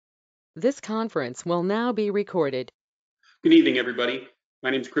This conference will now be recorded. Good evening, everybody. My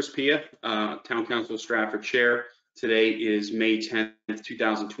name is Chris Pia, Town Council Stratford Chair. Today is May 10th,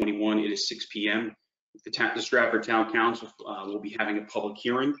 2021. It is 6 p.m. The Stratford Town Council will be having a public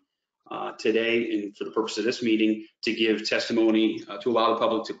hearing today, and for the purpose of this meeting, to give testimony, to allow the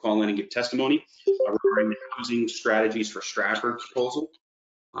public to call in and give testimony regarding the housing strategies for Stratford proposal.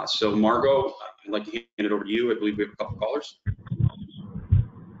 So Margot, I'd like to hand it over to you. I believe we have a couple callers.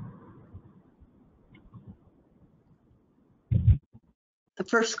 The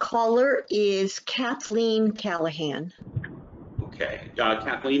first caller is Kathleen Callahan. Okay,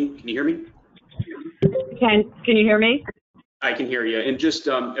 Kathleen, can you hear me? Can you hear me? I can hear you. And just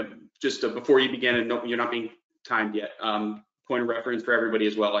before you begin, and no, you're not being timed yet. Point of reference for everybody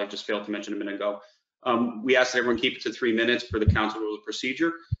as well. I just failed to mention a minute ago. We asked that everyone keep it to 3 minutes for the council rule of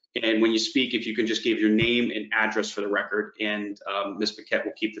procedure. And when you speak, if you can just give your name and address for the record, and Ms. Paquette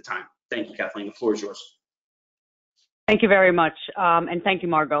will keep the time. Thank you, Kathleen. The floor is yours. Thank you very much, and thank you,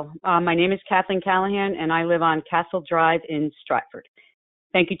 Margot. My name is Kathleen Callahan, and I live on Castle Drive in Stratford.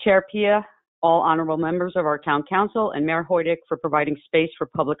 Thank you, Chair Pia, all honorable members of our Town Council, and Mayor Hoydick for providing space for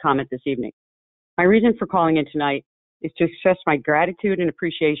public comment this evening. My reason for calling in tonight is to express my gratitude and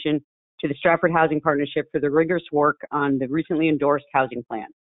appreciation to the Stratford Housing Partnership for the rigorous work on the recently endorsed housing plan.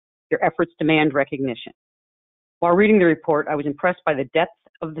 Your efforts demand recognition. While reading the report, I was impressed by the depth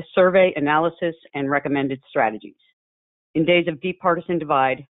of the survey analysis and recommended strategies. In days of deep partisan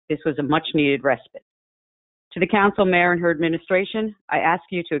divide, this was a much-needed respite. To the Council, Mayor, and her administration, I ask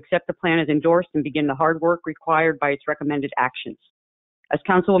you to accept the plan as endorsed and begin the hard work required by its recommended actions. As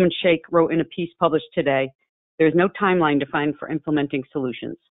Councilwoman Shake wrote in a piece published today, there is no timeline defined for implementing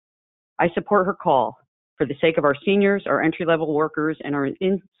solutions. I support her call for the sake of our seniors, our entry-level workers, and our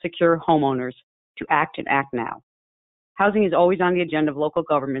insecure homeowners to act and act now. Housing is always on the agenda of local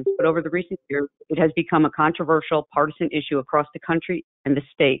governments, but over the recent years, it has become a controversial partisan issue across the country and the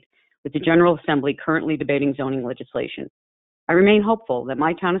state, with the General Assembly currently debating zoning legislation. I remain hopeful that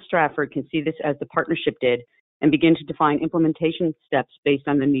my town of Stratford can see this as the partnership did and begin to define implementation steps based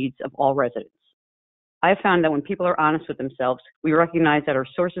on the needs of all residents. I have found that when people are honest with themselves, we recognize that our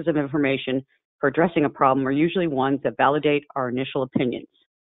sources of information for addressing a problem are usually ones that validate our initial opinions.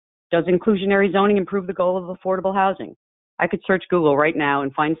 Does inclusionary zoning improve the goal of affordable housing? I could search Google right now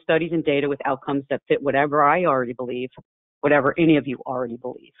and find studies and data with outcomes that fit whatever I already believe, whatever any of you already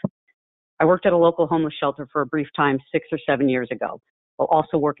believe. I worked at a local homeless shelter for a brief time 6 or 7 years ago, while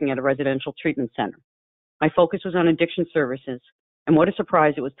also working at a residential treatment center. My focus was on addiction services, and what a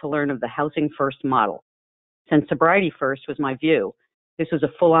surprise it was to learn of the Housing First model. Since sobriety first was my view, this was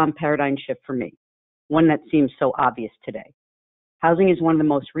a full-on paradigm shift for me, one that seems so obvious today. Housing is one of the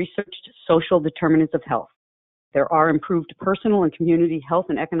most researched social determinants of health. There are improved personal and community health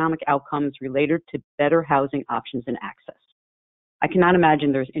and economic outcomes related to better housing options and access. I cannot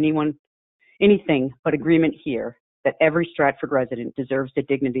imagine there's anything but agreement here that every Stratford resident deserves the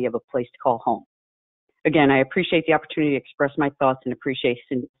dignity of a place to call home. Again, I appreciate the opportunity to express my thoughts and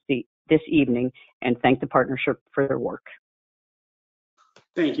appreciation this evening, and thank the partnership for their work.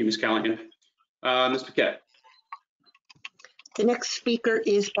 Thank you, Ms. Callahan. Ms. Paquette. The next speaker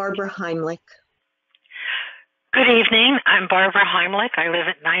is Barbara Heimlich. Good evening. I'm Barbara Heimlich. I live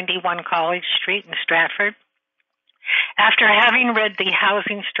at 91 College Street in Stratford. After having read the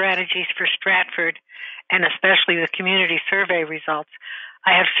housing strategies for Stratford, and especially the community survey results,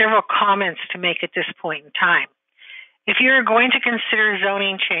 I have several comments to make at this point in time. If you're going to consider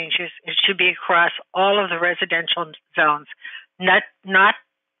zoning changes, it should be across all of the residential zones, not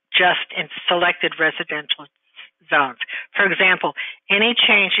just in selected residential zones. For example, any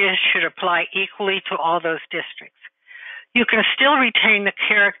changes should apply equally to all those districts. You can still retain the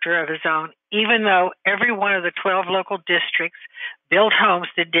character of a zone, even though every one of the 12 local districts built homes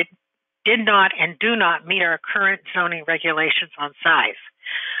that did not and do not meet our current zoning regulations on size.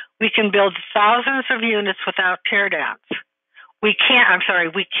 We can build thousands of units without teardowns. We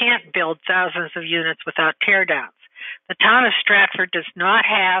can't build thousands of units without teardowns. The town of Stratford does not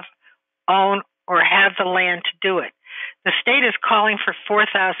own or have the land to do it. The state is calling for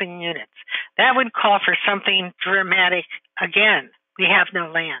 4,000 units. That would call for something dramatic again. We have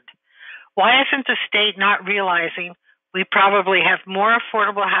no land. Why isn't the state not realizing we probably have more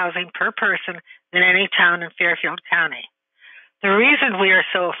affordable housing per person than any town in Fairfield County? The reason we are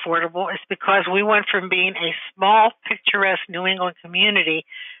so affordable is because we went from being a small, picturesque New England community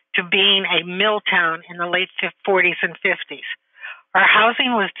to being a mill town in the late 40s and 50s. Our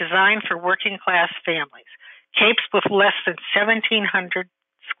housing was designed for working-class families, capes with less than 1,700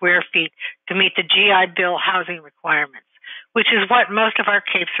 square feet to meet the GI Bill housing requirements. which is what most of our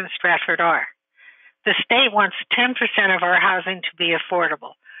capes in Stratford are. The state wants 10% of our housing to be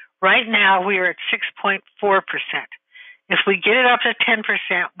affordable. Right now, we are at 6.4%. If we get it up to 10%,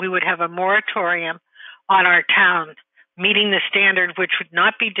 we would have a moratorium on our town, meeting the standard which would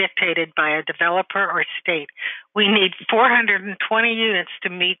not be dictated by a developer or state. We need 420 units to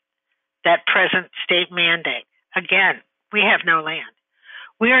meet that present state mandate. Again, we have no land.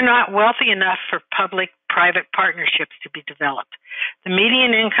 We are not wealthy enough for public-private partnerships to be developed. The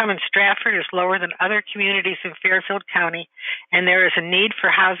median income in Stratford is lower than other communities in Fairfield County, and there is a need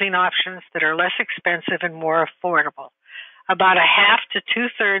for housing options that are less expensive and more affordable. About a half to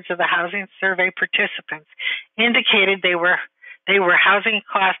two-thirds of the housing survey participants indicated they were housing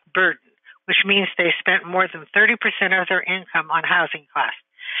cost burdened, which means they spent more than 30% of their income on housing costs.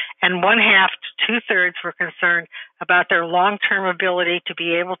 And one half to two-thirds were concerned about their long-term ability to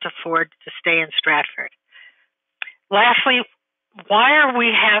be able to afford to stay in Stratford. Lastly, why are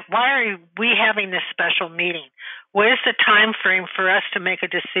we having this special meeting? What is the time frame for us to make a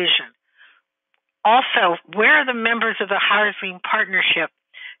decision? Also, where are the members of the housing partnership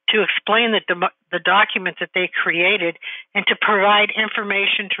to explain the document that they created and to provide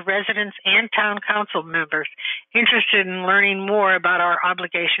information to residents and town council members interested in learning more about our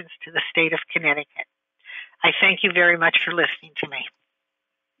obligations to the state of Connecticut? I thank you very much for listening to me.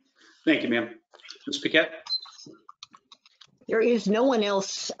 Thank you, ma'am. Ms. Paquette? There is no one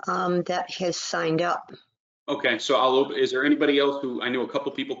else that has signed up. Okay, so is there anybody else who, I know a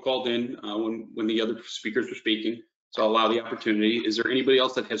couple people called in when the other speakers were speaking, so I'll allow the opportunity. Is there anybody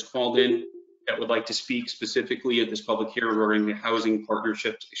else that has called in that would like to speak specifically at this public hearing regarding the housing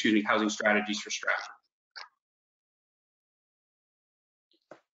partnerships, housing strategies for Stratford?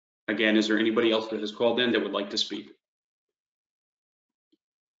 Again, is there anybody else that has called in that would like to speak?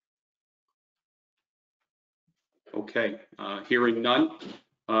 Okay, hearing none.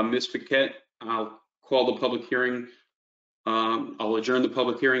 Ms. Paquette, I'll call the public hearing. I'll adjourn the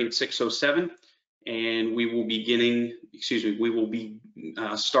public hearing at 6:07, and we will be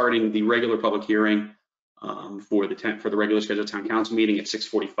starting the regular public hearing for the regular scheduled town council meeting at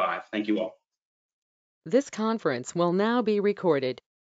 6:45. Thank you all. This conference will now be recorded.